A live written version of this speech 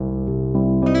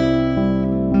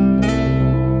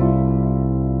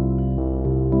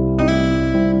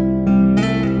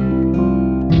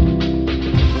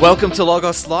Welcome to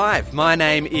Logos Live. My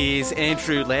name is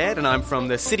Andrew Laird and I'm from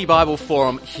the City Bible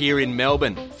Forum here in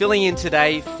Melbourne. Filling in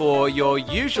today for your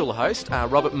usual host,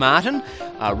 Robert Martin.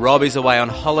 Rob is away on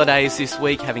holidays this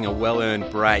week, having a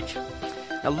well-earned break.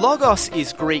 Now, Logos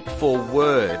is Greek for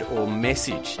word or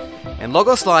message, and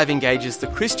Logos Live engages the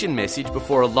Christian message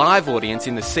before a live audience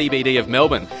in the CBD of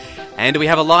Melbourne. And we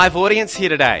have a live audience here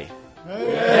today.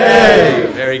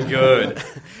 Hey! Very good.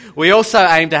 We also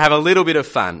aim to have a little bit of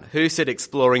fun. Who said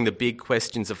exploring the big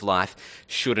questions of life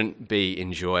shouldn't be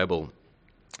enjoyable?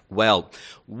 Well,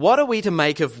 what are we to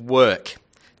make of work?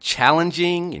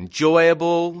 Challenging,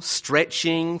 enjoyable,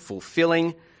 stretching,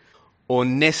 fulfilling, or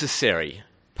necessary,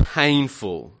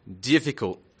 painful,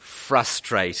 difficult,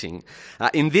 frustrating?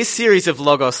 In this series of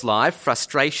Logos Live,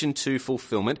 Frustration to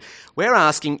Fulfillment, we're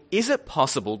asking, is it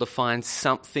possible to find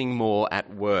something more at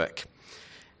work?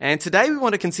 And today we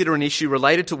want to consider an issue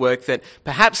related to work that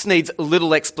perhaps needs a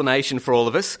little explanation for all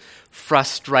of us: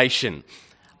 frustration.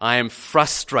 I am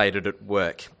frustrated at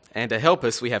work. And to help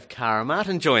us, we have Cara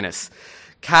Martin join us.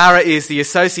 Cara is the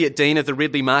Associate Dean of the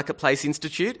Ridley Marketplace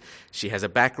Institute. She has a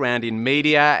background in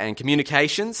media and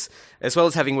communications, as well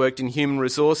as having worked in human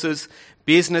resources,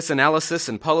 business analysis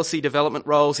and policy development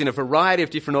roles in a variety of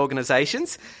different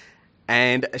organisations.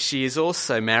 And she is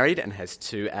also married and has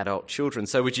 2 adult children.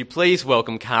 So would you please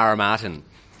welcome Cara Martin?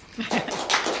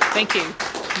 Thank you.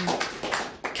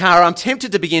 Cara, I'm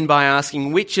tempted to begin by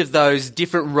asking which of those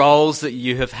different roles that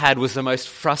you have had was the most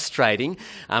frustrating,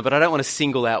 but I don't want to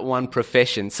single out one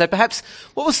profession. So perhaps,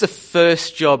 what was the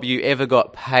first job you ever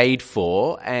got paid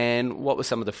for, and what were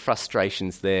some of the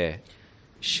frustrations there?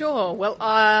 Sure. Well,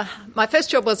 my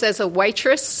first job was as a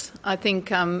waitress. I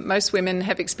think most women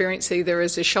have experience either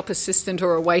as a shop assistant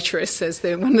or a waitress as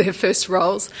one of their first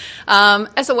roles.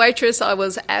 As a waitress, I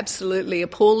was absolutely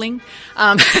appalling.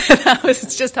 I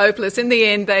was just hopeless. In the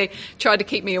end, they tried to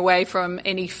keep me away from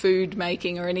any food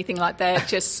making or anything like that.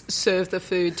 Just serve the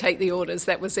food, take the orders.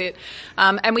 That was it.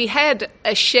 And we had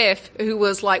a chef who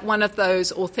was like one of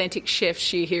those authentic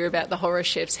chefs you hear about, the horror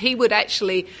chefs. He would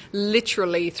actually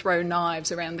literally throw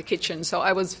knives around the kitchen, so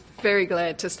I was very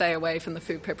glad to stay away from the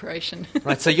food preparation.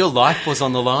 Right, so your life was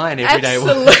on the line every day.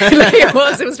 Absolutely, it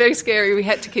was. It was very scary. We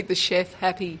had to keep the chef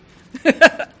happy.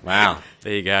 Wow,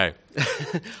 there you go.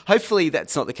 Hopefully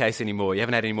that's not the case anymore. You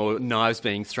haven't had any more knives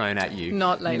being thrown at you.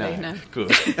 Not lately, no.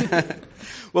 Good.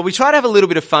 Well, we try to have a little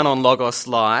bit of fun on Logos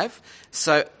Live,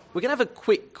 so we're going to have a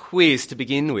quick quiz to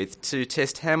begin with to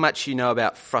test how much you know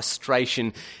about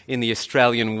frustration in the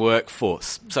Australian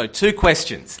workforce. So 2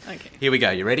 questions. Okay. Here we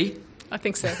go. You ready? I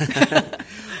think so.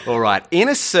 All right. In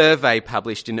a survey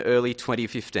published in early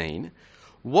 2015,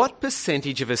 what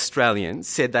percentage of Australians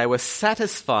said they were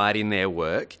satisfied in their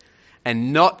work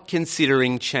and not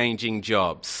considering changing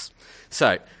jobs?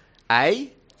 So,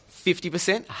 A,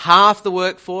 50%, half the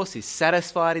workforce is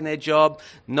satisfied in their job,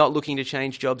 not looking to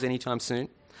change jobs anytime soon.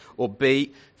 Or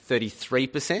B,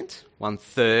 33%,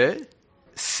 1/3.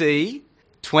 C,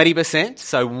 20%,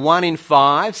 so 1 in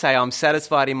 5 say I'm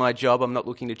satisfied in my job, I'm not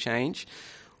looking to change.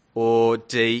 Or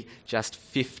D, just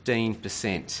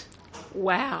 15%.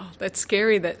 Wow, that's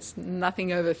scary. That's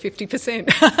nothing over 50%.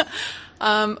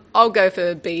 I'll go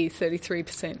for B,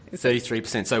 33%.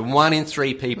 33%, so 1 in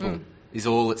 3 people is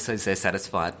all that says they're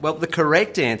satisfied. Well, the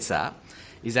correct answer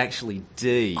is actually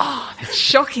D. Oh, that's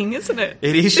shocking, isn't it?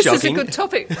 It is this shocking. This is a good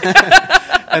topic.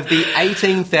 Of the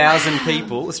 18,000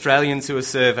 people, Australians who were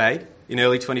surveyed in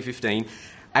early 2015,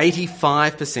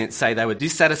 85% say they were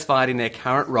dissatisfied in their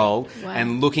current role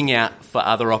and looking out for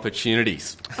other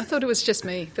opportunities. I thought it was just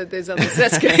me, but there's others.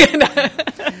 That's good.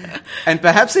 And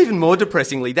perhaps even more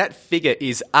depressingly, that figure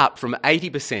is up from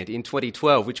 80% in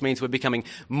 2012, which means we're becoming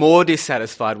more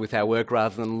dissatisfied with our work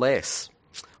rather than less.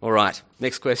 All right,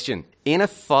 next question. In a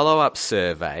follow-up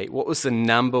survey, what was the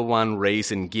number 1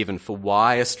 reason given for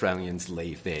why Australians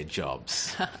leave their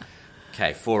jobs?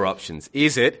 Okay, 4 options.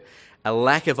 Is it a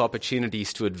lack of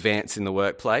opportunities to advance in the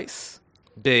workplace?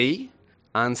 B,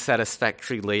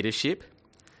 unsatisfactory leadership?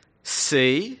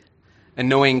 C,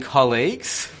 annoying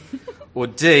colleagues? Or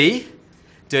D,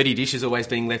 dirty dishes always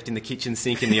being left in the kitchen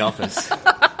sink in the office?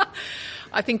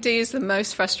 I think D is the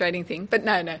most frustrating thing, but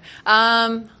no.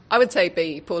 I would say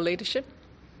B, poor leadership.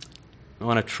 I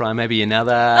want to try maybe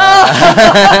another...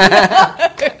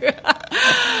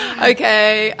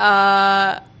 Okay,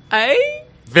 A?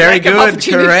 Very good,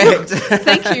 correct.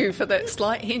 Thank you for that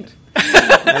slight hint.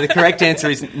 No, the correct answer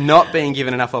is not being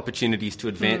given enough opportunities to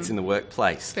advance in the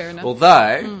workplace. Fair enough.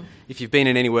 Although, if you've been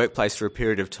in any workplace for a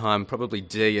period of time, probably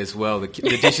D as well. The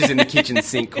dishes in the kitchen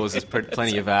sink causes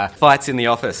plenty of fights in the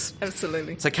office.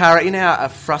 Absolutely. So, Cara, in our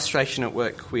frustration at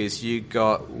work quiz, you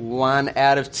got 1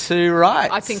 out of 2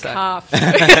 right. I think half.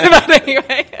 But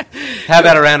anyway. How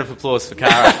about a round of applause for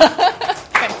Cara? Thanks.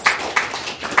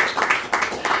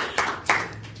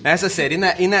 As I said, in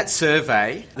that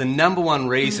survey, the number one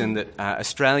reason that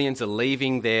Australians are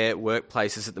leaving their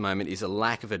workplaces at the moment is a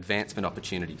lack of advancement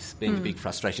opportunities, being the big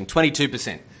frustration.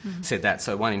 22% said that,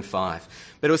 so 1 in 5.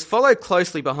 But it was followed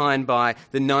closely behind by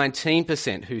the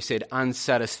 19% who said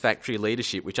unsatisfactory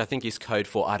leadership, which I think is code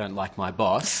for I don't like my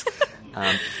boss.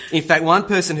 In fact, one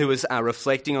person who was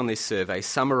reflecting on this survey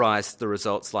summarised the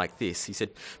results like this. He said,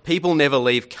 people never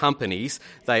leave companies,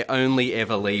 they only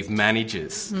ever leave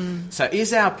managers. So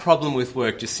is our problem with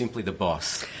work just simply the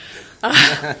boss?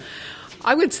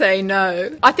 I would say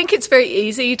no. I think it's very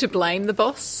easy to blame the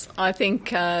boss. I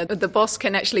think the boss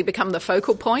can actually become the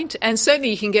focal point, and certainly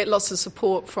you can get lots of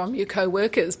support from your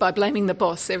co-workers by blaming the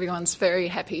boss. Everyone's very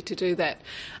happy to do that.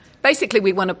 Basically,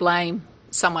 we want to blame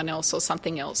someone else or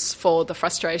something else for the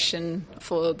frustration,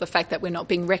 for the fact that we're not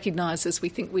being recognised as we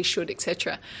think we should,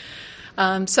 etc.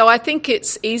 So I think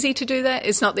it's easy to do that.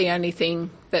 It's not the only thing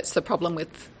that's the problem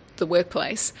with the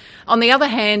workplace. On the other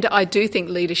hand, I do think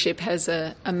leadership has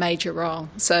a major role.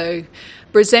 So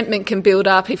resentment can build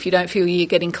up if you don't feel you're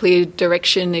getting clear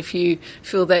direction, if you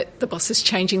feel that the boss is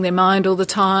changing their mind all the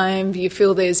time, you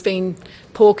feel there's been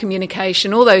poor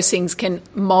communication. All those things can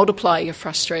multiply your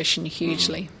frustration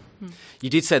hugely. You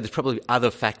did say there's probably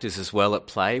other factors as well at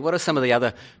play. What are some of the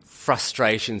other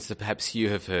frustrations that perhaps you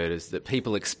have heard is that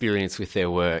people experience with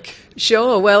their work?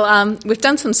 Sure. Well, we've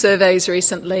done some surveys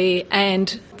recently,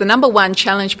 and the number one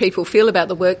challenge people feel about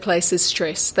the workplace is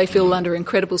stress. They feel under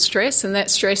incredible stress, and that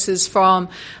stress is from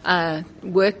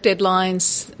work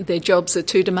deadlines. Their jobs are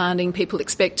too demanding. People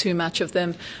expect too much of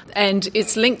them. And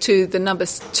it's linked to the number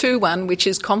 2 one, which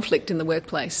is conflict in the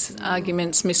workplace.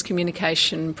 Arguments,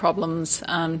 miscommunication, problems,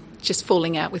 just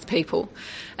falling out with people.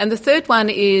 And the third one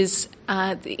is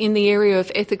in the area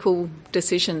of ethical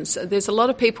decisions. There's a lot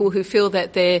of people who feel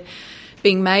that they're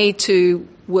being made to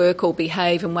work or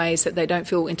behave in ways that they don't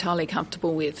feel entirely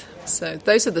comfortable with. So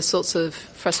those are the sorts of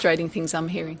frustrating things I'm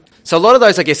hearing. So a lot of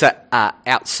those, I guess, are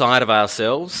outside of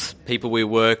ourselves, people we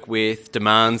work with,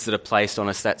 demands that are placed on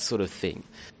us, that sort of thing.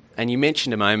 And you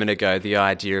mentioned a moment ago the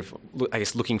idea of, I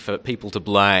guess, looking for people to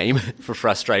blame for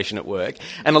frustration at work.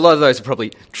 And a lot of those are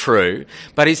probably true.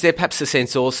 But is there perhaps a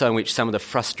sense also in which some of the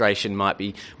frustration might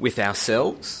be with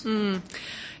ourselves?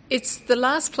 It's the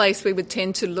last place we would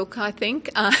tend to look, I think,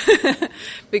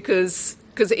 because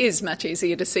it is much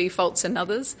easier to see faults in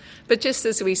others. But just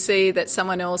as we see that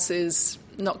someone else is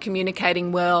not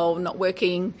communicating well, not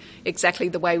working exactly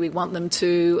the way we want them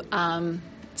to,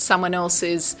 someone else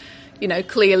is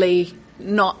clearly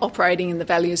not operating in the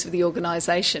values of the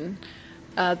organisation,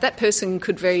 that person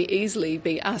could very easily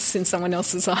be us in someone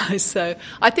else's eyes. So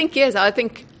I think, yes, I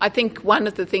think one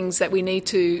of the things that we need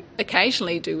to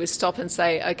occasionally do is stop and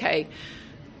say, okay,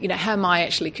 how am I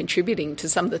actually contributing to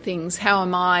some of the things? How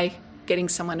am I getting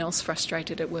someone else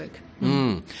frustrated at work?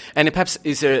 And perhaps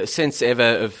is there a sense ever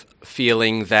of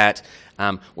feeling that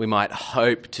we might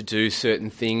hope to do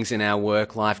certain things in our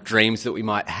work life, dreams that we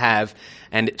might have,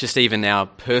 and just even our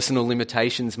personal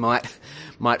limitations might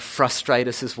frustrate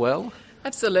us as well?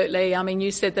 Absolutely. I mean,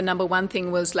 you said the number one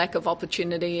thing was lack of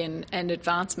opportunity and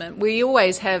advancement. We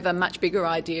always have a much bigger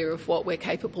idea of what we're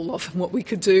capable of and what we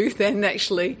could do than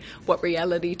actually what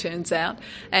reality turns out.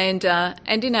 And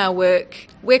in our work,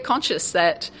 we're conscious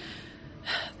that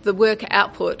the work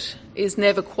output is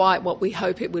never quite what we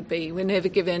hope it would be. We're never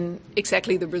given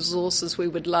exactly the resources we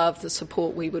would love, the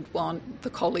support we would want, the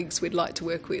colleagues we'd like to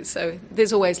work with. So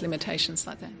there's always limitations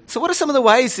like that. So what are some of the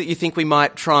ways that you think we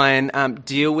might try and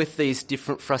deal with these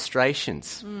different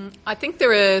frustrations? I think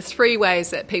there are 3 ways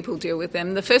that people deal with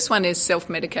them. The first one is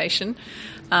self-medication.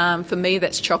 For me,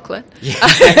 that's chocolate.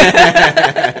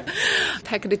 Yeah.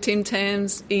 Packet of Tim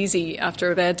Tams, easy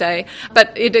after a bad day.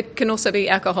 But it can also be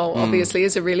alcohol, obviously,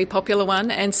 is a really popular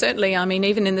one. And certainly, I mean,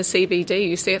 even in the CBD,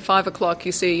 you see at 5 o'clock,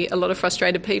 you see a lot of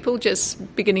frustrated people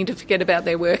just beginning to forget about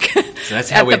their work. So that's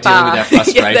how we're dealing with our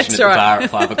frustration at the bar at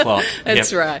 5 o'clock.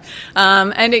 That's right.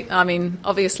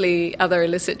 Obviously, other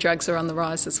illicit drugs are on the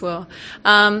rise as well.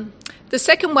 The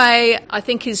second way, I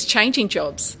think, is changing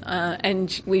jobs.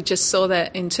 And we just saw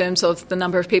that in terms of the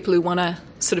number of people who want to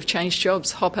sort of change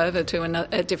jobs, hop over to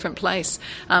a different place.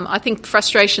 I think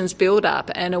frustrations build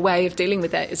up, and a way of dealing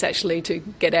with that is actually to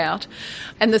get out.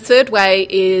 And the third way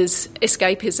is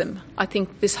escapism. I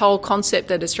think this whole concept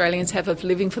that Australians have of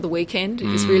living for the weekend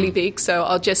is really big. So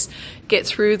I'll just get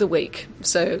through the week.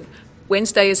 So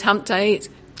Wednesday is hump day. It's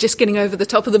just getting over the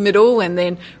top of the middle, and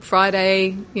then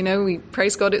Friday, we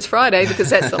praise God it's Friday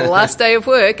because that's the last day of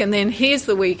work, and then here's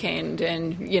the weekend,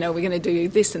 and we're going to do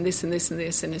this and this and this and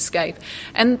this and escape.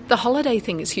 And the holiday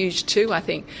thing is huge too. I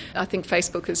think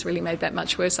Facebook has really made that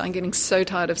much worse. I'm getting so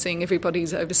tired of seeing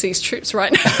everybody's overseas trips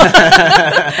right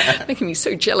now, making me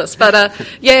so jealous. But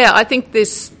I think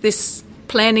this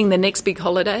planning the next big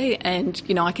holiday, and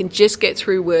I can just get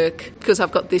through work because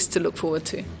I've got this to look forward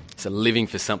to. So living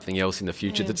for something else in the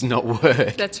future that's not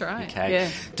work. That's right. Okay. Yeah.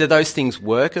 Do those things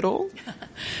work at all?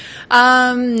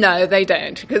 No, they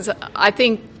don't, because I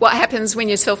think what happens when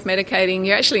you're self-medicating,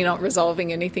 you're actually not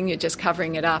resolving anything, you're just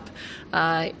covering it up.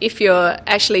 If you're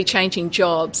actually changing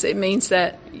jobs, it means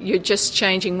that you're just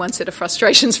changing one set of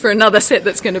frustrations for another set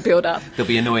that's going to build up. There'll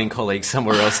be annoying colleagues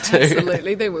somewhere else too.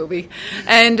 Absolutely, there will be.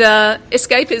 And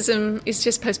escapism is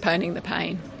just postponing the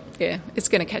pain. Yeah, it's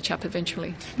going to catch up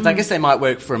eventually. But I guess they might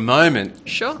work for a moment,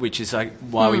 sure, which is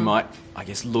why we might,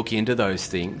 look into those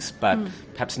things, but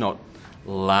perhaps not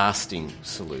lasting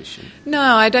solution. No,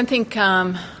 I don't think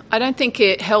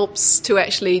it helps to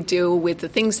actually deal with the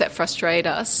things that frustrate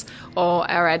us or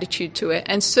our attitude to it.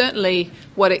 And certainly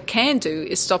what it can do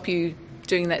is stop you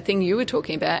doing that thing you were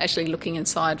talking about, actually looking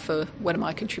inside for what am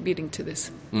I contributing to this.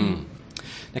 Now,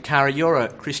 Cara, you're a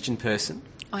Christian person.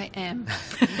 I am.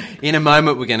 In a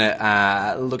moment, we're going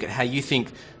to look at how you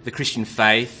think the Christian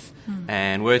faith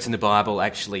and words in the Bible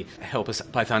actually help us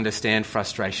both understand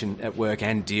frustration at work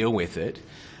and deal with it.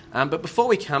 But before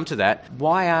we come to that,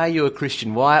 why are you a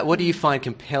Christian? What do you find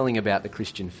compelling about the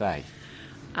Christian faith?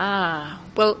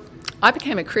 Well, I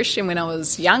became a Christian when I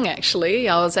was young, actually.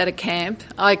 I was at a camp.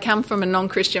 I come from a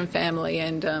non-Christian family,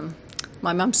 and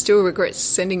my mum still regrets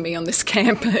sending me on this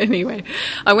camp. Anyway,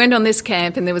 I went on this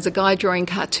camp, and there was a guy drawing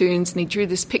cartoons, and he drew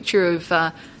this picture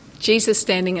of Jesus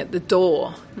standing at the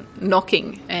door,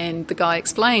 knocking. And the guy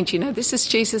explained, this is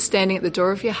Jesus standing at the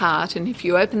door of your heart, and if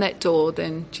you open that door,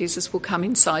 then Jesus will come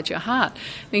inside your heart.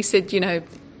 And he said,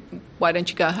 why don't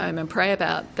you go home and pray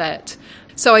about that?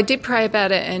 So I did pray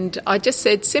about it, and I just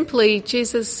said simply,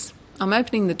 Jesus, I'm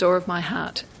opening the door of my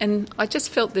heart. And I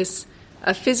just felt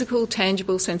a physical,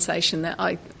 tangible sensation that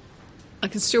I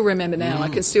can still remember now. I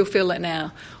can still feel it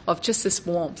now, of just this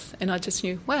warmth. And I just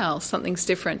knew, wow, something's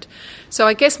different. So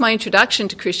I guess my introduction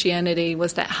to Christianity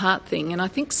was that heart thing. And I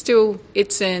think still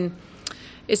it's an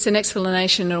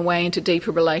explanation and a way into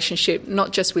deeper relationship,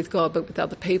 not just with God, but with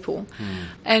other people.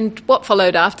 And what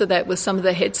followed after that was some of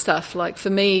the head stuff. Like for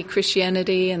me,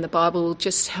 Christianity and the Bible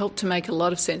just helped to make a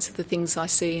lot of sense of the things I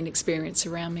see and experience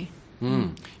around me.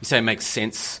 You say it makes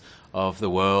sense of the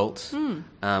world.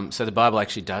 So the Bible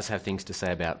actually does have things to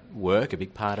say about work, a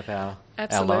big part of our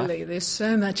Absolutely. life. There's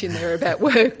so much in there about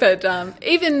work. But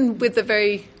even with the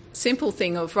very simple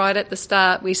thing of right at the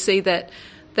start, we see that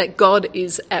God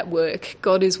is at work.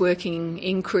 God is working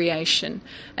in creation,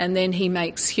 and then he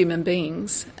makes human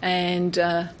beings, and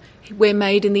we're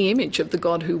made in the image of the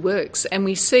God who works. And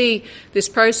we see this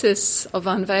process of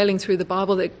unveiling through the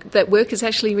Bible that work is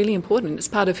actually really important. It's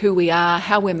part of who we are,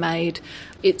 how we're made.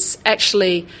 It's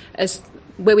actually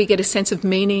where we get a sense of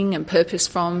meaning and purpose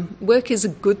from. Work is a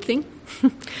good thing.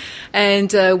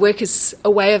 And work is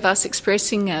a way of us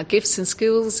expressing our gifts and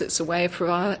skills. It's a way of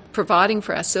providing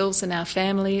for ourselves and our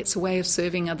family. It's a way of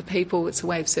serving other people. It's a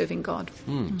way of serving God.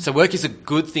 So work is a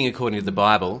good thing according to the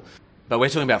Bible, but we're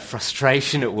talking about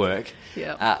frustration at work.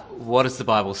 Yeah. What does the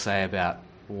Bible say about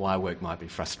why work might be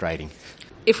frustrating?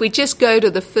 If we just go to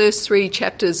the first 3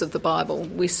 chapters of the Bible,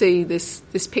 we see this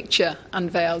picture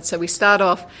unveiled. So we start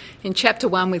off in chapter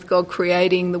 1 with God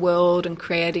creating the world and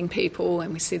creating people,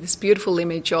 and we see this beautiful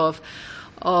image of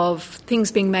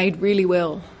things being made really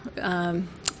well,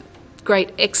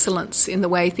 great excellence in the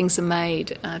way things are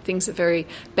made. Things are very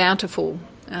bountiful.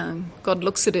 God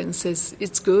looks at it and says,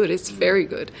 it's good, it's very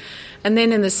good. And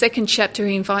then in the second chapter,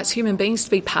 he invites human beings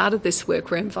to be part of this work.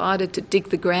 We're invited to dig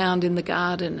the ground in the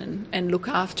garden and look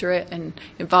after it, and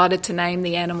invited to name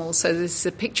the animals. So there's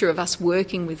a picture of us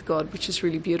working with God, which is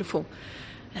really beautiful.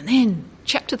 And then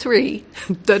chapter 3,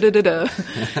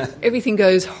 everything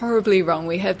goes horribly wrong.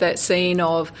 We have that scene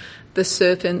of the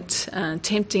serpent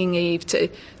tempting Eve to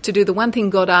do the one thing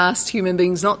God asked human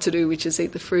beings not to do, which is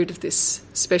eat the fruit of this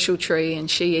special tree, and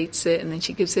she eats it, and then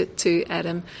she gives it to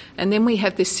Adam. And then we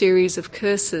have this series of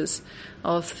curses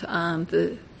of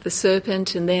the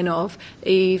serpent and then of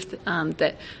Eve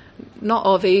that not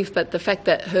of Eve, but the fact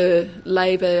that her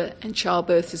labour and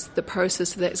childbirth is the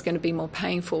process of that is going to be more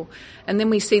painful. And then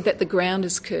we see that the ground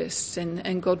is cursed,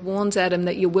 and God warns Adam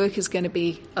that your work is going to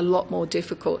be a lot more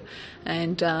difficult,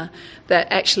 and that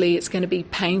actually it's going to be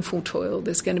painful toil.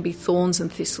 There's going to be thorns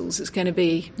and thistles. It's going to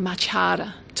be much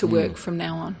harder to work from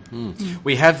now on.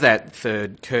 We have that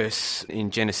third curse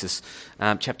in Genesis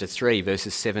chapter 3,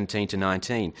 verses 17 to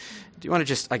 19. Do you want to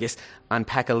just, I guess,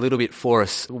 unpack a little bit for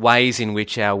us ways in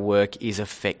which our work is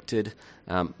affected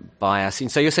by our sin?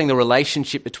 So you're saying the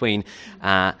relationship between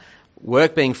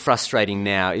work being frustrating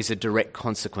now is a direct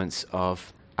consequence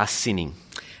of us sinning.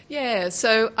 Yeah,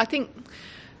 so I think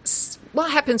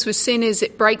what happens with sin is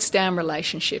it breaks down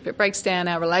relationship. It breaks down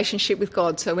our relationship with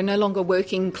God. So we're no longer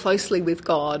working closely with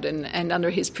God and under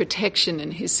his protection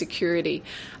and his security.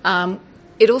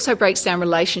 It also breaks down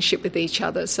relationship with each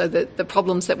other, so that the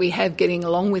problems that we have getting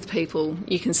along with people,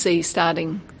 you can see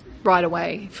starting right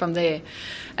away from there.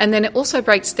 And then it also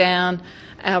breaks down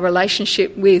our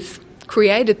relationship with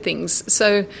created things.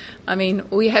 So, I mean,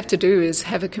 all you have to do is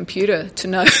have a computer to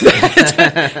know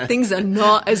that things are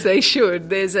not as they should.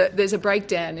 There's a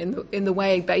breakdown in the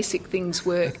way basic things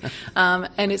work,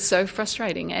 and it's so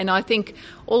frustrating. And I think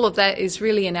all of that is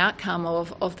really an outcome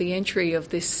of the entry of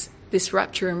this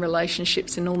rupture in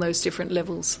relationships in all those different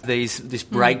levels. This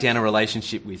breakdown of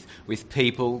relationship with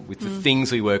people, with the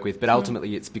things we work with, but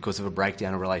ultimately it's because of a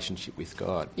breakdown of relationship with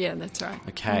God. Yeah, that's right.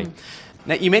 Okay.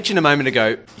 Now, you mentioned a moment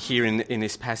ago here in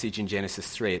this passage in Genesis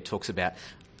 3, it talks about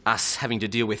us having to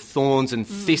deal with thorns and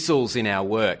thistles in our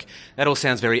work. That all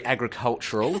sounds very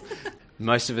agricultural.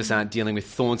 Most of us aren't dealing with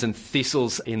thorns and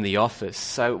thistles in the office.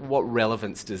 So what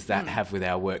relevance does that have with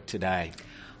our work today?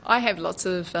 I have lots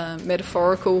of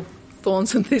metaphorical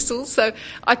thorns and thistles. So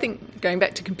I think, going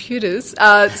back to computers,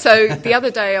 so the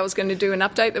other day I was going to do an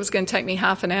update that was going to take me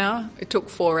half an hour. It took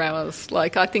 4 hours.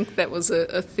 Like, I think that was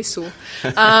a thistle.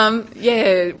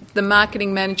 The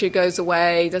marketing manager goes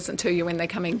away, doesn't tell you when they're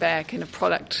coming back, and a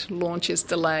product launch is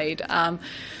delayed.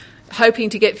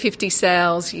 Hoping to get 50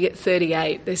 sales, you get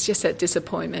 38. There's just that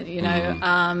disappointment, you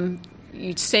know.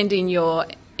 You send in your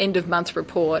end-of-month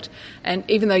report, and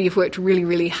even though you've worked really,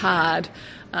 really hard,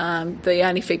 the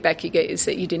only feedback you get is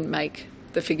that you didn't make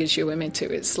the figures you were meant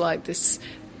to. It's like this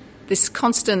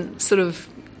constant sort of,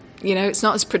 you know, it's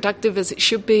not as productive as it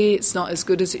should be, it's not as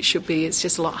good as it should be, it's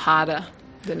just a lot harder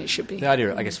than it should be. The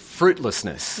idea of, I guess,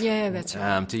 fruitlessness. Yeah, that's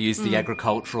right. To use the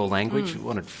agricultural language, we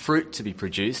wanted fruit to be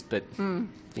produced, but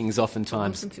things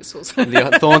oftentimes... Thorns and thistles.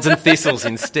 The thorns and thistles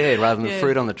instead, rather than the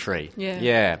fruit on the tree.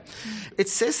 Yeah. It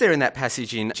says there in that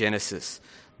passage in Genesis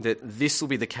that this will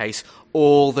be the case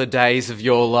all the days of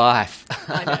your life.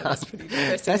 I know, that's pretty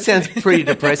depressing. That sounds pretty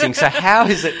depressing. So how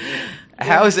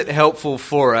is it helpful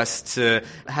for us to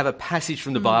have a passage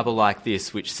from the Bible like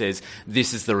this which says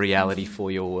this is the reality for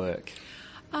your work?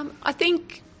 I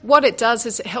think what it does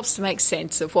is it helps to make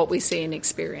sense of what we see and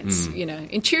experience. You know,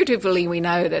 intuitively we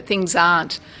know that things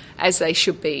aren't as they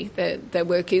should be, that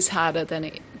work is harder than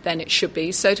it should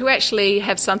be. So to actually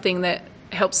have something that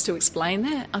helps to explain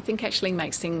that, I think actually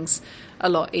makes things a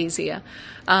lot easier.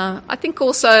 I think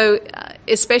also,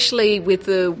 especially with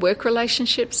the work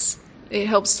relationships, it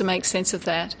helps to make sense of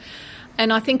that.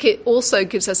 And I think it also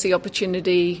gives us the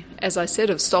opportunity, as I said,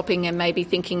 of stopping and maybe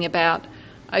thinking about,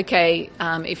 okay,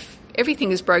 if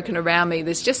everything is broken around me,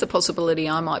 there's just a possibility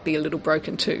I might be a little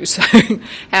broken too. So how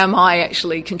am I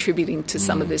actually contributing to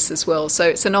some of this as well? So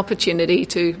it's an opportunity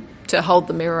to hold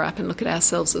the mirror up and look at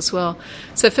ourselves as well.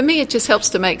 So for me, it just helps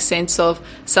to make sense of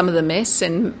some of the mess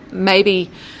and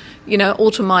maybe, you know,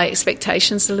 alter my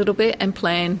expectations a little bit and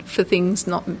plan for things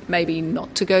not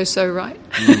to go so right.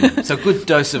 So a good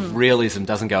dose of realism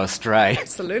doesn't go astray.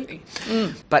 Absolutely.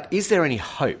 But is there any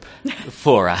hope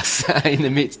for us in the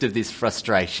midst of this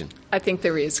frustration? I think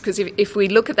there is, because if we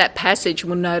look at that passage,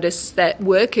 we'll notice that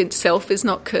work itself is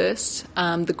not cursed.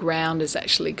 The ground is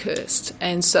actually cursed.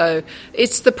 And so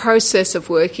it's the process of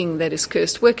working that is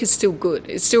cursed. Work is still good.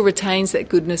 It still retains that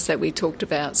goodness that we talked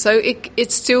about. So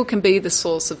it still can be the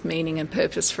source of meaning and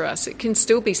purpose for us. It can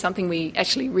still be something we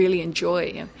actually really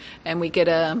enjoy and we get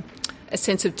a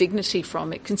sense of dignity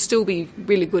from. It can still be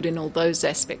really good in all those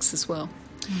aspects as well.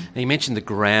 Now, you mentioned the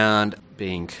ground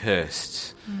being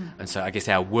cursed, and so I guess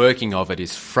our working of it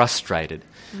is frustrated.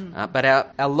 But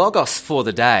our logos for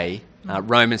the day,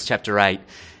 Romans chapter 8,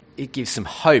 it gives some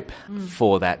hope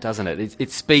for that, doesn't it?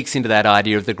 It speaks into that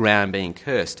idea of the ground being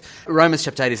cursed. Romans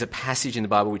chapter 8 is a passage in the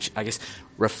Bible which, I guess,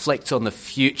 reflects on the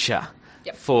future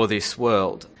for this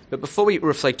world. But before we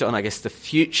reflect on, I guess, the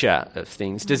future of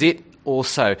things, does it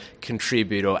also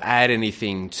contribute or add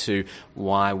anything to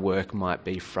why work might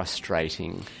be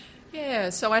frustrating?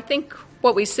 Yeah, so I think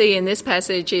what we see in this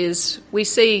passage is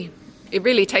it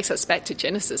really takes us back to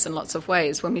Genesis in lots of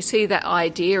ways. When we see that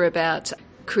idea about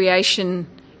creation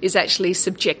is actually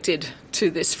subjected to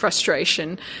this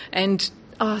frustration, and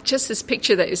just this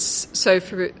picture that is so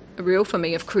real for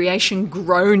me of creation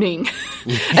groaning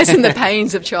as in the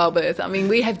pains of childbirth. I mean,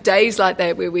 we have days like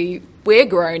that where we're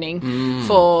groaning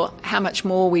for how much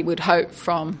more we would hope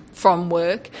from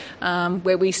work,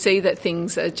 where we see that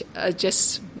things are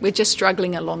we're just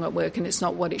struggling along at work and it's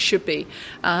not what it should be.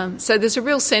 So there's a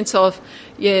real sense of,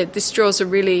 this draws a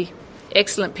really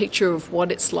excellent picture of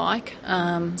what it's like.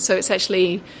 So it's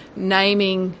actually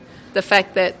naming the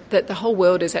fact that the whole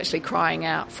world is actually crying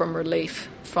out from relief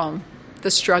from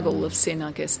the struggle of sin,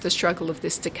 I guess, the struggle of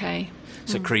this decay.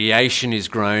 So creation is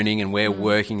groaning and we're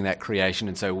working that creation,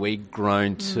 and so we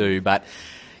groan too. But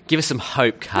give us some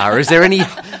hope, Cara. Is there any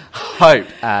hope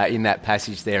in that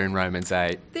passage there in Romans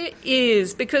 8? There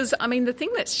is, because, I mean, the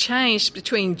thing that's changed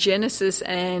between Genesis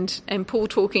and Paul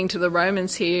talking to the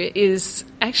Romans here is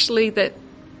actually that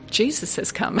Jesus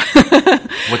has come.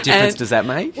 What difference does that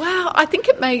make? Well, I think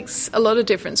it makes a lot of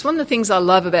difference. One of the things I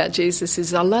love about Jesus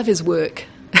is I love his work.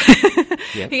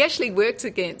 Yeah. He actually works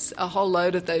against a whole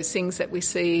load of those things that we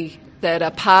see that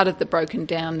are part of the broken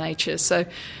down nature. So,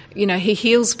 he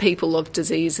heals people of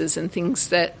diseases and things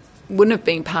that wouldn't have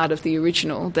been part of the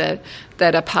original, that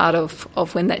are part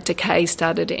of when that decay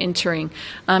started entering.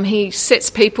 He sets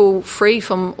people free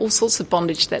from all sorts of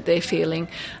bondage that they're feeling,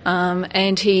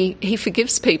 and he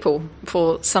forgives people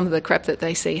for some of the crap that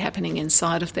they see happening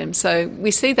inside of them. So we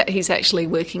see that he's actually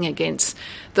working against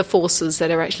the forces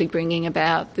that are actually bringing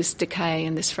about this decay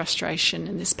and this frustration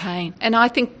and this pain. And I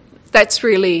think that's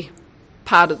really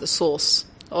part of the source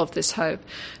of this hope.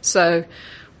 So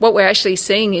what we're actually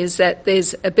seeing is that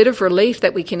there's a bit of relief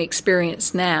that we can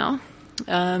experience now,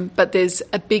 but there's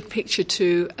a big picture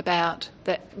too about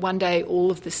that one day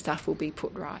all of this stuff will be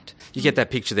put right. You get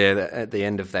that picture there at the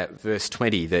end of that verse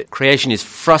 20, that creation is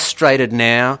frustrated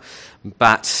now,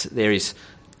 but there is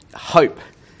hope.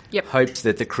 Yep. Hope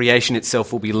that the creation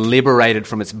itself will be liberated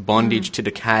from its bondage to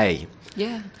decay.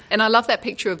 Yeah, and I love that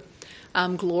picture of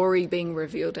glory being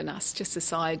revealed in us, just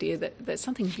this idea that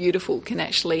something beautiful can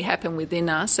actually happen within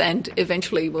us and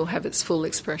eventually will have its full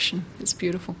expression. It's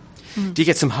beautiful. Do you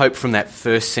get some hope from that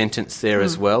first sentence there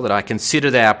as well, that I consider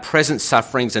that our present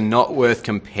sufferings are not worth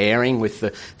comparing with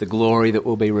the glory that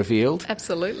will be revealed?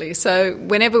 Absolutely. So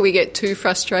whenever we get too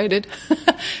frustrated,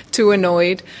 too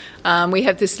annoyed, we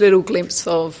have this little glimpse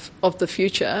of the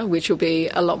future, which will be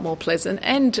a lot more pleasant,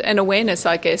 and an awareness,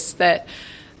 I guess, that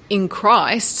in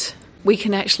Christ we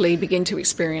can actually begin to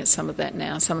experience some of that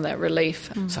now, some of that relief.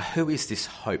 So who is this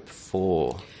hope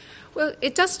for? Well,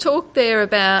 it does talk there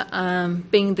about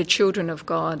being the children of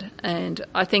God, and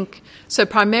I think, so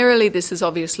primarily this is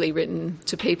obviously written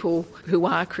to people who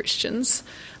are Christians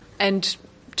and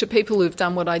to people who've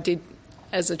done what I did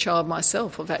as a child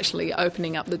myself, of actually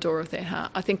opening up the door of their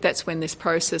heart. I think that's when this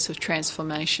process of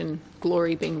transformation,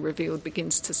 glory being revealed,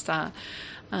 begins to start.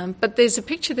 But there's a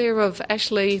picture there of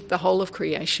actually the whole of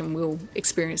creation will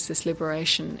experience this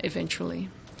liberation eventually.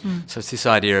 So it's this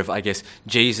idea of, I guess,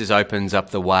 Jesus opens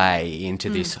up the way into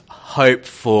this hope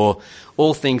for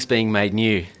all things being made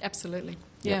new. Absolutely,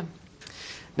 yeah.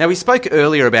 Now, we spoke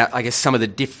earlier about, I guess, some of the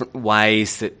different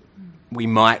ways that we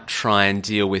might try and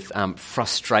deal with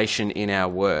frustration in our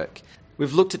work.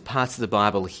 We've looked at parts of the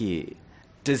Bible here.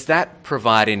 Does that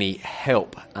provide any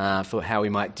help for how we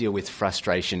might deal with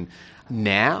frustration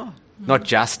now, not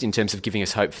just in terms of giving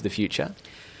us hope for the future?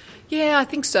 Yeah, I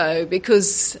think so,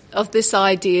 because of this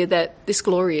idea that this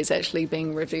glory is actually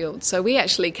being revealed. So we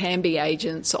actually can be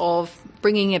agents of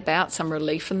bringing about some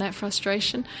relief from that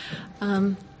frustration.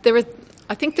 I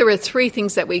think there are three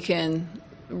things that we can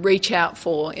reach out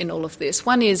for in all of this.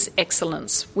 One is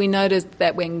excellence. We noted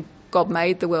that when God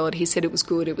made the world, he said it was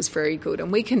good, it was very good.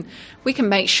 And we can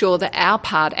make sure that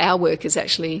our work is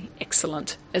actually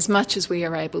excellent as much as we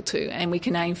are able to, and we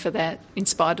can aim for that in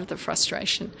spite of the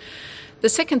frustration. The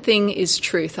second thing is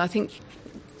truth. I think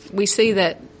we see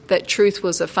that truth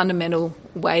was a fundamental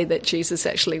way that Jesus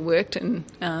actually worked, and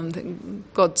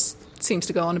God seems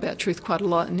to go on about truth quite a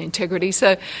lot, and integrity.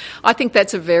 So I think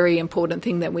that's a very important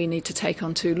thing that we need to take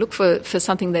on to look for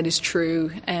something that is true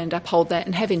and uphold that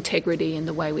and have integrity in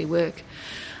the way we work.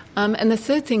 And the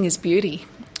third thing is beauty.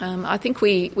 I think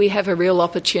we have a real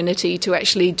opportunity to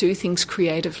actually do things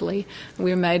creatively.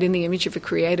 We're made in the image of a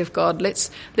creative God.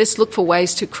 Let's look for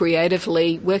ways to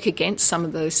creatively work against some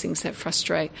of those things that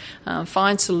frustrate,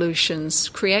 find solutions,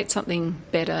 create something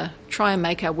better, try and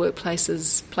make our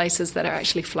workplaces places that are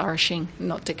actually flourishing,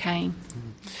 not decaying.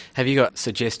 Have you got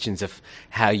suggestions of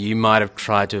how you might have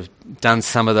tried to have done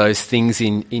some of those things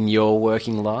in your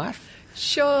working life?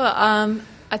 Sure.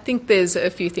 I think there's a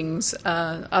few things.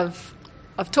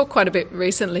 I've talked quite a bit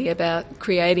recently about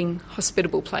creating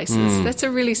hospitable places. That's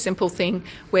a really simple thing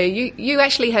where you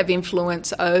actually have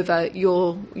influence over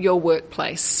your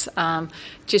workplace,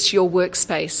 just your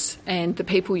workspace and the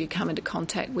people you come into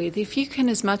contact with. If you can,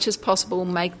 as much as possible,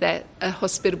 make that a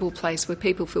hospitable place where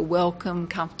people feel welcome,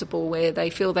 comfortable, where they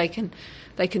feel they can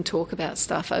talk about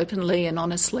stuff openly and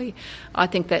honestly, I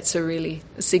think that's a really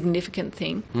significant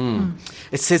thing.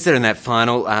 It says there in that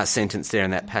final sentence there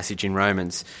in that passage in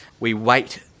Romans, we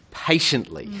wait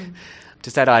patiently.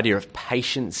 Does that idea of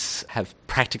patience have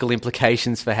practical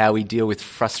implications for how we deal with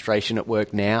frustration at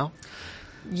work now?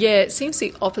 Yeah, it seems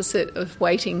the opposite of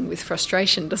waiting with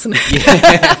frustration, doesn't it?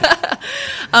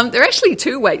 Yeah. There are actually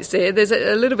two waits there. There's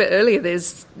a little bit earlier,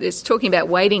 there's talking about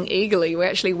waiting eagerly. We're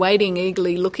actually waiting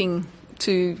eagerly, looking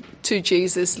to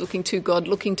Jesus, looking to God,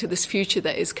 looking to this future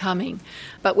that is coming.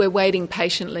 But we're waiting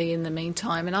patiently in the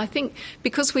meantime. And I think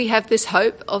because we have this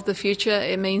hope of the future,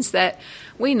 it means that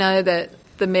we know that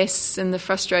the mess and the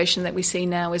frustration that we see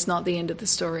now is not the end of the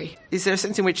story. Is there a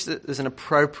sense in which there's an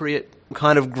appropriate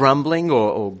kind of grumbling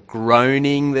or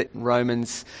groaning that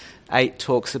Romans 8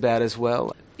 talks about as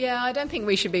well? Yeah, I don't think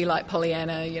we should be like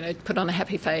Pollyanna, put on a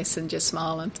happy face and just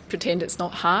smile and pretend it's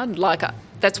not hard.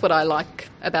 That's what I like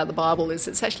about the Bible, is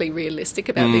it's actually realistic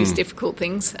about these difficult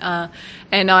things.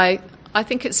 And I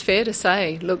think it's fair to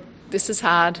say, look, this is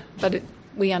hard, but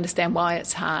we understand why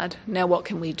it's hard. Now what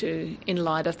can we do in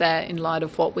light of that, in light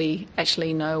of what we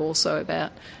actually know also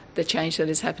about the change that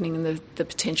is happening and the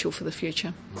potential for the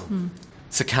future?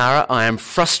 So, Cara, I am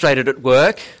frustrated at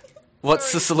work.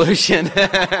 What's the solution?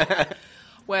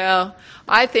 Well,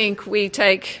 I think we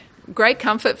take great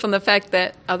comfort from the fact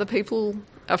that other people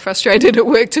are frustrated at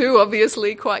work too,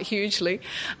 obviously, quite hugely.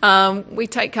 We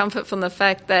take comfort from the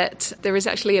fact that there is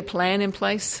actually a plan in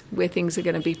place where things are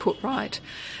going to be put right.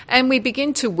 And we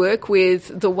begin to work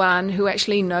with the one who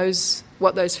actually knows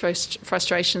what those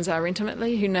frustrations are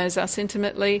intimately, who knows us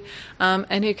intimately,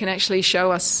 and who can actually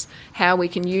show us how we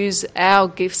can use our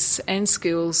gifts and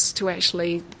skills to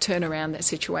actually turn around that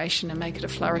situation and make it a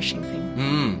flourishing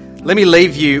thing. Let me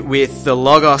leave you with the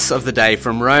Logos of the day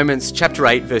from Romans chapter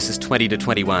 8, verses 20 to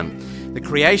 21. The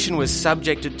creation was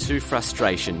subjected to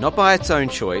frustration, not by its own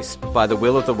choice, but by the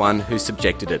will of the one who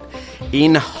subjected it,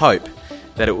 in hope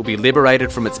that it will be liberated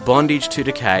from its bondage to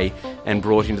decay and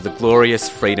brought into the glorious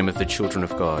freedom of the children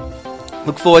of God.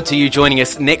 Look forward to you joining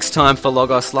us next time for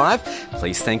Logos Live.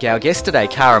 Please thank our guest today,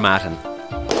 Cara Martin.